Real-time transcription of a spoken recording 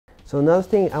So another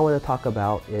thing I want to talk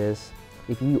about is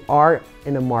if you are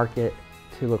in the market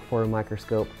to look for a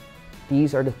microscope,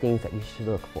 these are the things that you should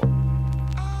look for.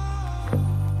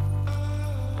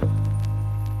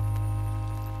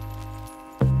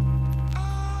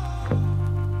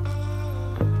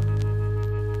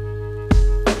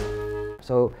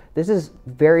 So this is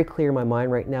very clear in my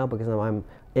mind right now because I'm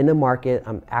in the market,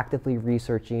 I'm actively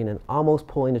researching and almost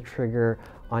pulling the trigger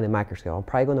on a microscope. I'm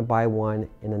probably going to buy one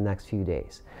in the next few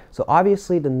days. So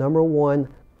obviously the number one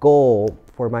goal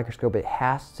for a microscope, it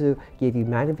has to give you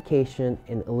magnification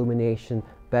and illumination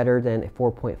better than a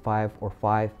 4.5 or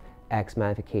 5x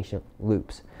magnification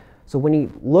loops. So when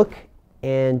you look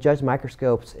and judge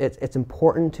microscopes, it's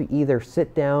important to either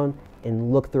sit down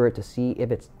and look through it to see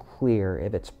if it's clear,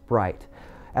 if it's bright.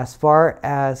 As far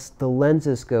as the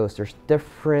lenses goes, there's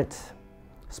different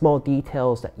small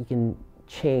details that you can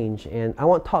change, and I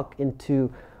won't talk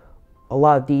into a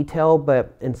lot of detail,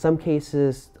 but in some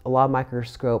cases a lot of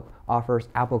microscope offers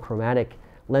apochromatic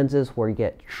lenses where you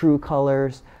get true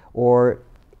colors, or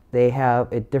they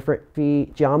have a different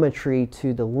geometry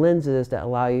to the lenses that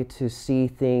allow you to see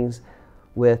things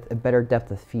with a better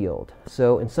depth of field.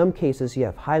 So in some cases you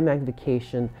have high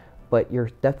magnification, but your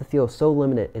depth of field is so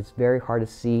limited, it's very hard to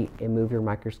see and move your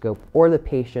microscope or the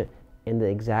patient in the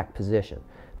exact position.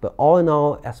 But all in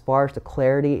all, as far as the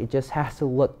clarity, it just has to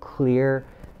look clear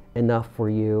enough for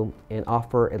you and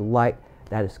offer a light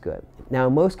that is good. Now,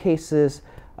 in most cases,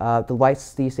 the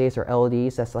lights these days are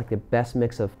LEDs. That's like the best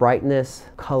mix of brightness,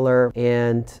 color,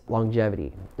 and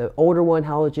longevity. The older one,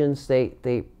 halogens,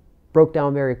 they broke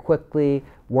down very quickly,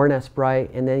 weren't as bright.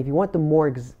 And then if you want the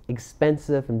more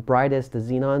expensive and brightest, the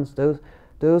xenons,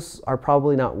 those are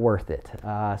probably not worth it.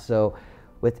 So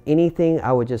with anything,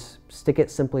 I would just stick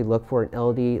it, simply look for an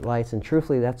LED lights, and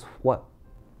truthfully, that's what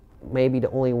maybe the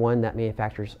only one that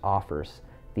manufacturers offers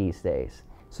these days.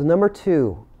 So number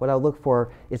two, what I look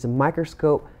for is a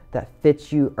microscope that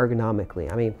fits you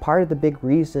ergonomically. I mean, part of the big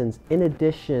reasons, in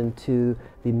addition to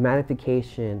the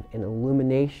magnification and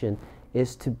illumination,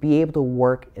 is to be able to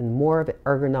work in more of an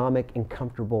ergonomic and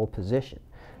comfortable position.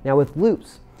 Now with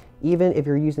loops, even if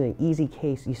you're using an easy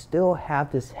case, you still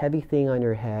have this heavy thing on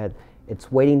your head.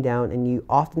 It's weighting down, and you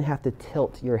often have to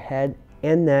tilt your head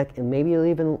and neck and maybe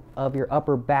even of your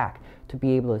upper back to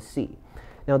be able to see.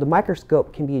 Now the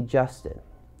microscope can be adjusted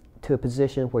to a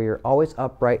position where you're always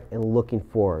upright and looking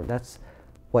forward. That's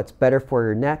what's better for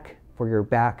your neck, for your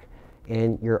back,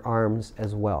 and your arms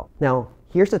as well. Now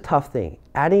here's the tough thing.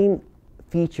 Adding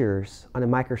features on a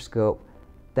microscope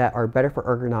that are better for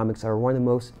ergonomics are one of the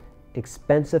most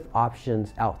expensive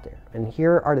options out there. And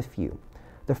here are the few.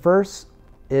 The first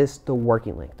is the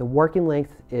working length. The working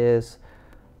length is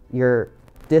your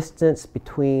distance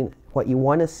between what you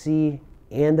want to see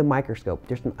and the microscope.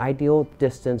 There's an ideal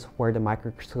distance where the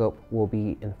microscope will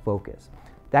be in focus.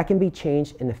 That can be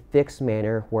changed in a fixed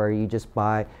manner where you just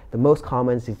buy, the most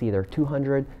common is either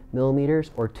 200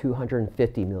 millimeters or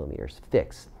 250 millimeters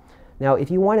fixed. Now,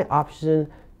 if you want an option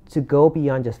to go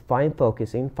beyond just fine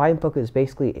focusing, fine focus is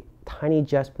basically tiny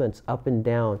adjustments up and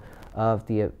down of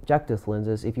the objective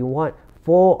lenses. If you want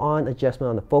full-on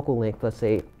adjustment on the focal length, let's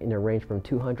say in a range from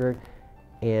 200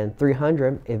 and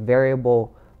 300, a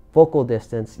variable focal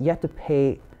distance, you have to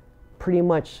pay pretty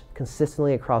much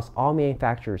consistently across all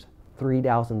manufacturers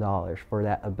 $3,000 for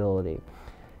that ability.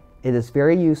 It is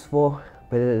very useful,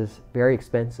 but it is very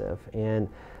expensive. And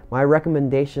my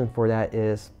recommendation for that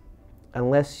is,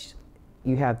 unless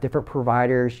you have different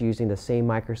providers using the same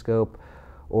microscope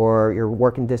or your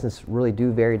working distance really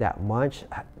do vary that much,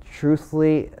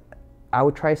 truthfully, I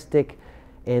would try to stick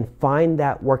and find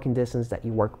that working distance that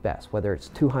you work best, whether it's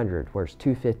 200, whether it's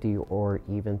 250, or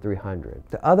even 300.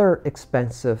 The other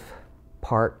expensive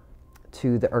part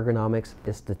to the ergonomics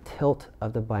is the tilt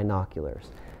of the binoculars.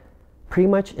 Pretty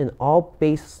much in all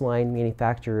baseline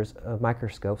manufacturers of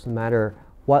microscopes, no matter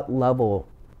what level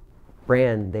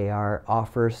brand they are,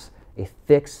 offers a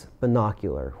fixed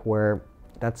binocular, where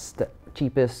that's the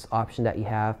cheapest option that you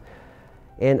have.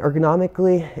 And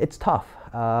ergonomically, it's tough,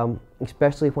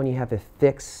 especially when you have a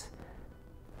fixed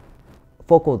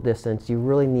focal distance. You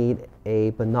really need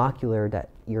a binocular that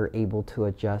you're able to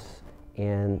adjust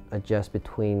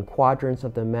between quadrants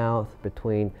of the mouth,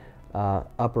 between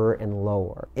upper and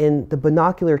lower. In the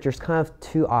binocular, there's kind of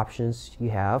two options you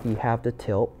have. You have the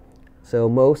tilt. So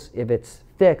most, if it's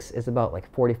fixed, is about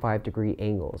like 45-degree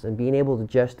angles, and being able to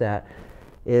adjust that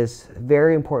is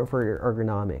very important for your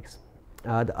ergonomics.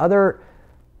 The other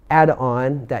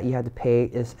add-on that you have to pay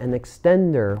is an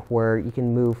extender, where you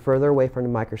can move further away from the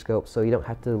microscope so you don't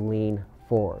have to lean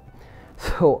forward.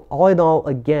 So all in all,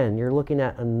 again, you're looking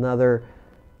at another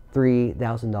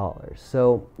 $3,000.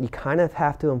 So you kind of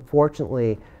have to,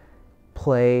 unfortunately,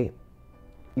 play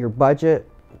your budget,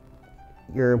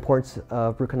 your importance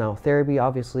of root canal therapy.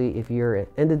 Obviously, if you're an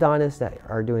endodontist that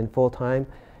are doing full-time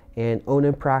and own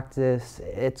in practice,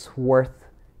 it's worth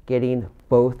getting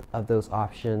both of those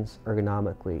options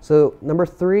ergonomically. So number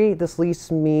 3, this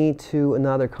leads me to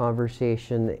another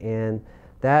conversation, and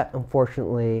that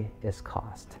unfortunately is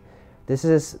cost. This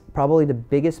is probably the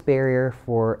biggest barrier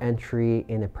for entry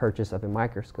in a purchase of a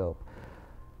microscope.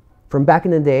 From back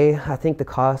in the day, I think the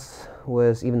cost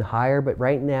was even higher, but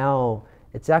right now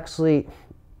it's actually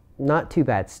not too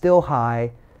bad. Still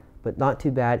high, but not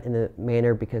too bad in a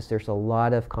manner because there's a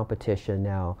lot of competition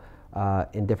now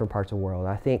in different parts of the world.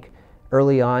 I think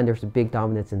early on there's a big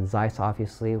dominance in Zeiss,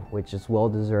 obviously, which is well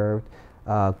deserved.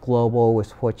 Global,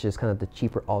 which is kind of the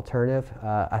cheaper alternative.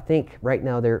 I think right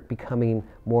now they're becoming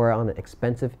more on the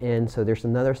expensive end, so there's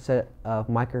another set of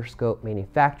microscope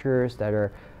manufacturers that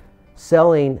are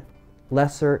selling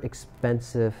lesser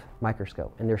expensive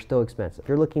microscope, and they're still expensive.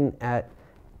 You're looking at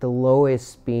the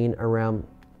lowest being around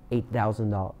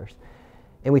 $8,000.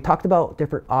 And we talked about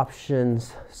different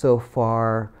options so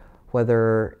far,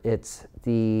 whether it's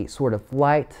the sort of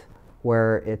light,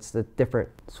 where it's the different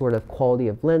sort of quality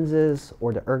of lenses,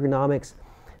 or the ergonomics.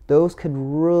 Those could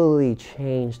really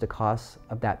change the cost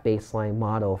of that baseline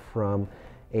model from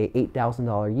a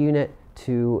 $8,000 unit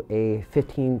to a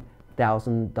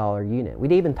 $15,000 unit.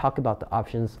 We'd even talk about the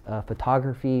options of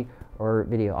photography or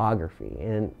videography.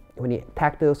 And when you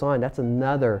tack those on, that's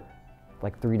another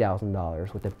like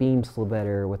 $3,000 with a beam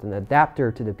splitter, with an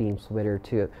adapter to the beam splitter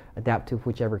to adapt to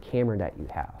whichever camera that you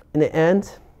have. In the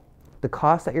end, the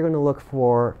cost that you're going to look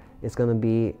for is going to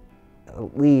be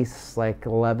at least like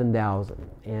 $11,000,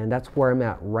 and that's where I'm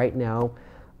at right now.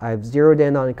 I've zeroed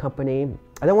in on a company.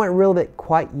 I don't want to reel it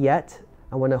quite yet.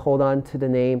 I want to hold on to the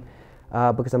name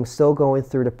because I'm still going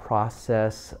through the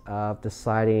process of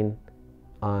deciding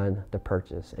on the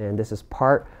purchase, and this is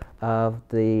part of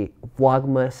the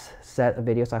Vlogmas set of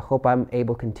videos. I hope I'm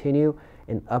able to continue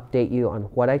and update you on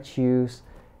what I choose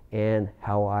and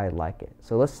how I like it.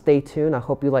 So let's stay tuned. I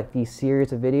hope you like these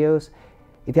series of videos.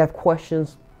 If you have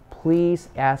questions, please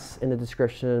ask in the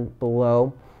description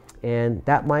below, and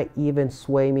that might even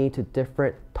sway me to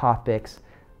different topics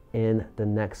in the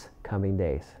next coming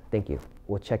days. Thank you.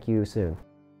 We'll check you soon.